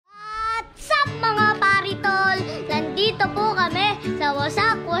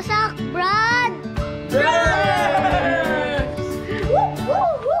Wasak, Brad! Yes! Woo,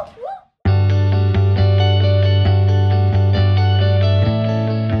 woo, woo, woo.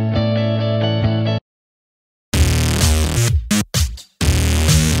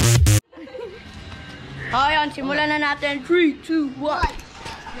 Ayan, simulan na natin. 3, 2, 1.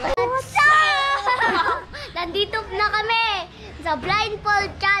 What's up? Nandito na kami sa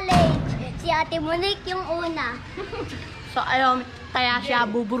blindfold challenge. Si Ate Monique yung una. So, ayun, kaya siya,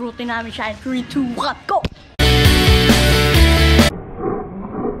 buburutin namin siya. 3, 2, 1, go!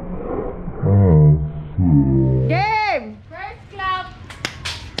 Game! First clap.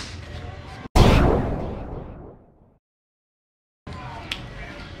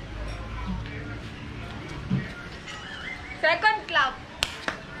 Second clap.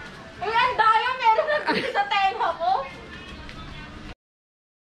 Ay, ang daya, meron na dito sa tenga ko.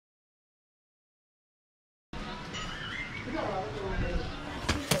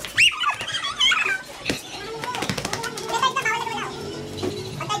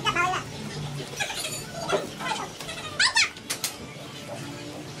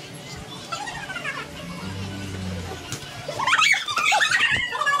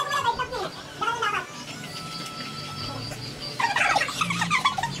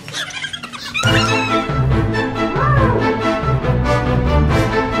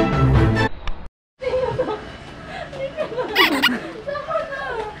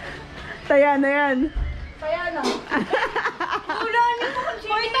 Taya na yan. Taya na. Wala niyo po kung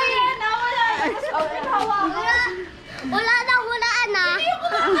sino. Hoy, taya na. Wala na. Wala nang hulaan na.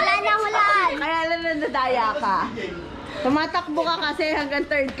 Wala nang hulaan. Kaya lang nadaya ka. Tumatakbo ka kasi hanggang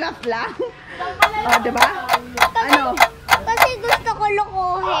third clap lang. O, diba? Ano? Kasi gusto ko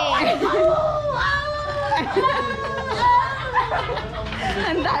lukuhin.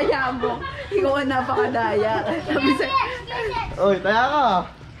 Ang daya mo. Ikaw ang napakadaya. Oy, taya ka.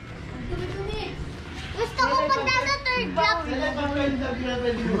 Gusto ko punta sa third clap.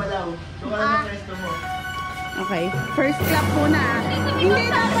 Okay. First clap muna. Hindi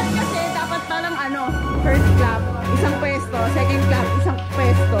dapat kasi. Dapat parang ano. First clap, isang pwesto. Second clap, isang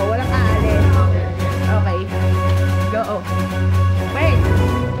pwesto. Walang aalis. Okay. Go. Wait.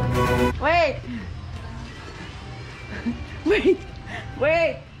 Wait. Wait.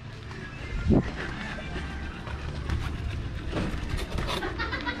 Wait.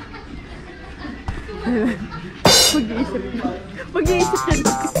 Mag-iisip na. Mag-iisip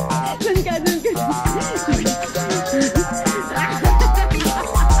na. Doon ka, doon ka.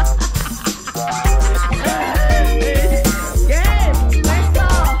 Game! Pwesto!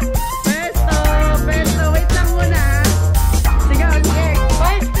 Pwesto! Pwesto! Wait lang muna. Sige, sige.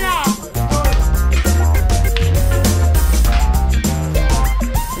 Pwesto!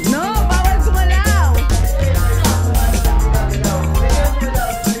 No! Bawal gumalaw!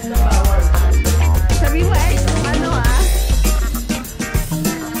 Sabi mo eh, ano ah?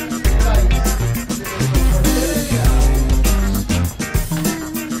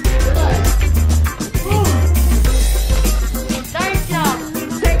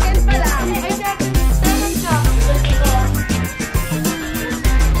 Second pa lang.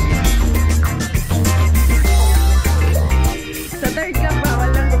 Sa third clap, bawal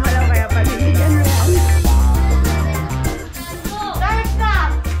lang gumalaw kaya panindigan mo yan. Third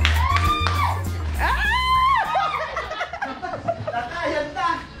clap.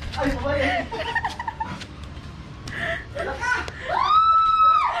 Ay, babalik.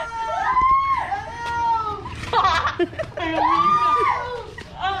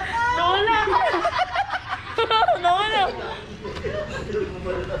 Nawala! Nawala!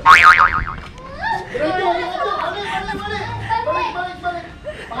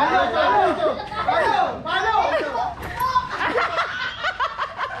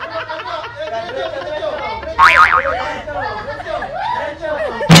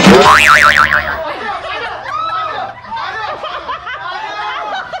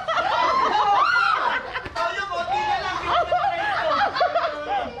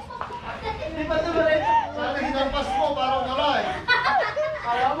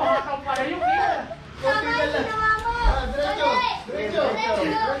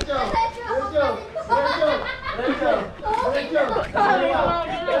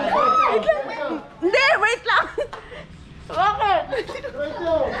 Hindi, wait lang! Bakit?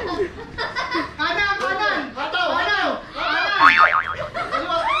 Kanan! Kanan! Hataw! Hataw! Kanan!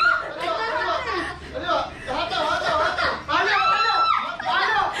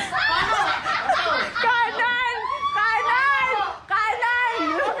 Kanan! Kanan!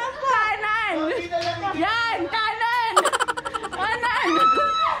 Kanan! Yan! Kanan! Kanan!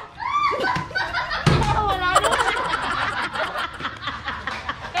 Wala na!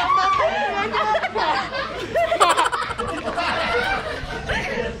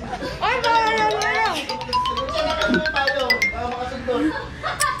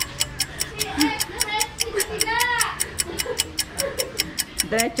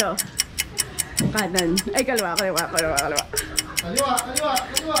 Diretso. Kanan. Ay, kaliwa. Kaliwa, kaliwa, kaliwa.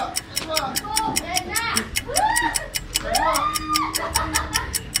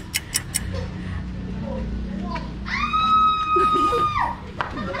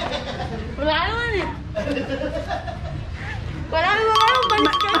 Wala naman eh. Wala naman.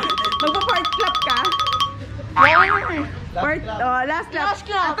 Magpa-part clap ka? Wala naman eh. Last clap.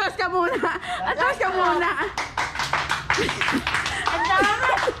 Atras ka muna. Atras ka muna. Ang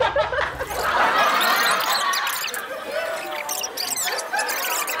dami.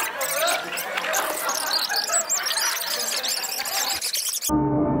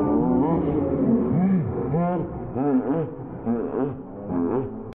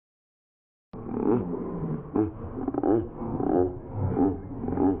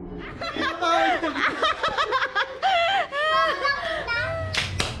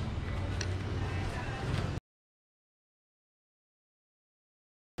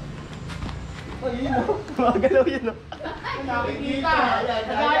 Ay, yun o. Gumagalaw yun o. Nakikita!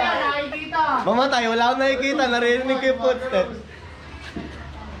 Kagaya, nakikita! Mamatay, wala akong nakikita. Narinig ko yung footsteps.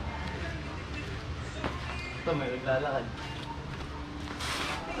 Ito, may naglalakad.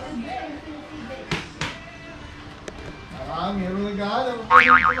 Mayroong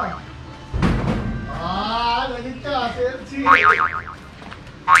naghahanap. Nagit ka, Sergi.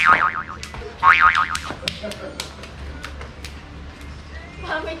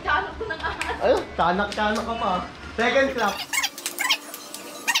 May tanak ko ng ahas. Ayun, tanak-tanak ka pa. Second clap.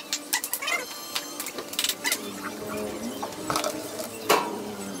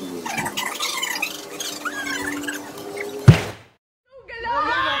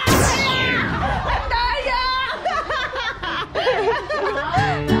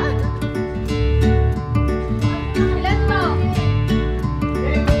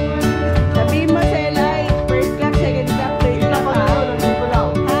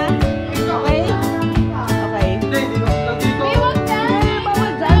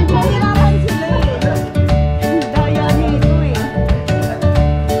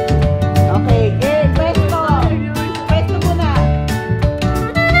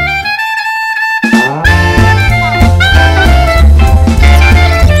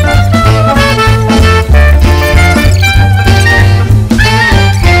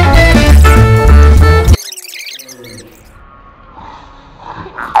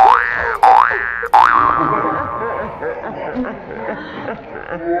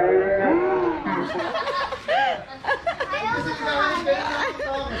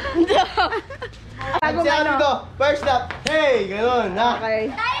 Sabi ko, first lap, hey! Ganun, ha?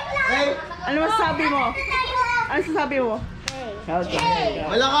 Okay. Hey! Ano masasabi mo? Ano masasabi mo? Okay.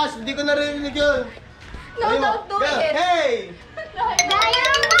 Malakas, hindi ko narinig yun. No, don't do it. Hey! Daya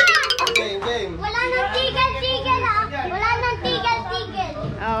mo! Game, game. Wala nang tigil-tigil ah! Wala nang tigil-tigil!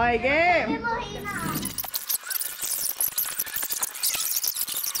 Okay, game. Hindi mo hina ah!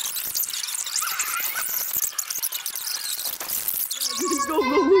 Go, go,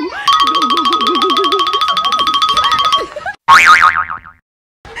 go. Go, go, go, go, go, go.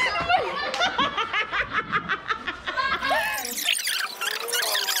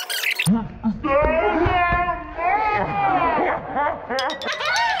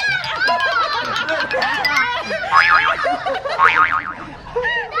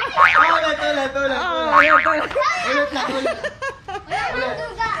 Ulit na, ulit. Wala nang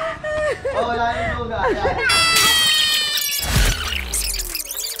duga! Oh, wala yung duga. Yan.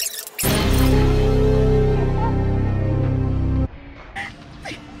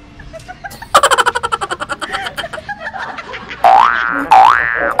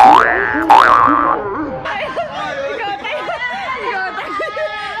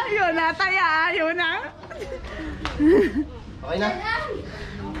 Yun na, taya. Yun na. Okay na?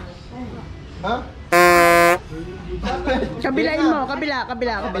 Ha? Kabilain mo. Kabila.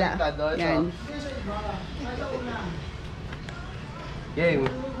 Baliktad, oh, ito. Yan. Game.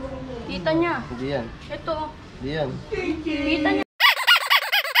 Kita niya. Hindi yan. Ito. Hindi yan. Kita niya.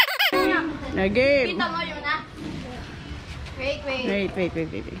 Na game. Kita mo yun ah! Wait. Wait.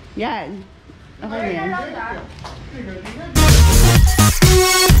 Yan. Okay na yan.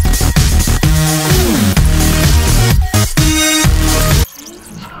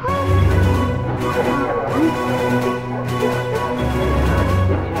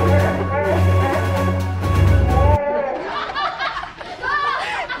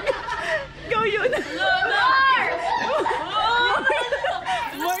 Go yun.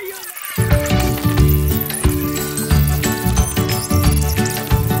 More yun.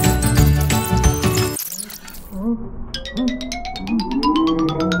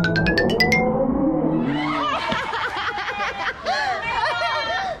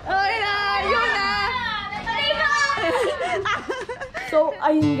 So,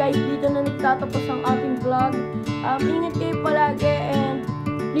 ayun guys, dito na nagtatapos ang ating vlog. Ingat kayo palagi and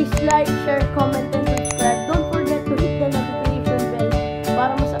please like, share, comment, and subscribe.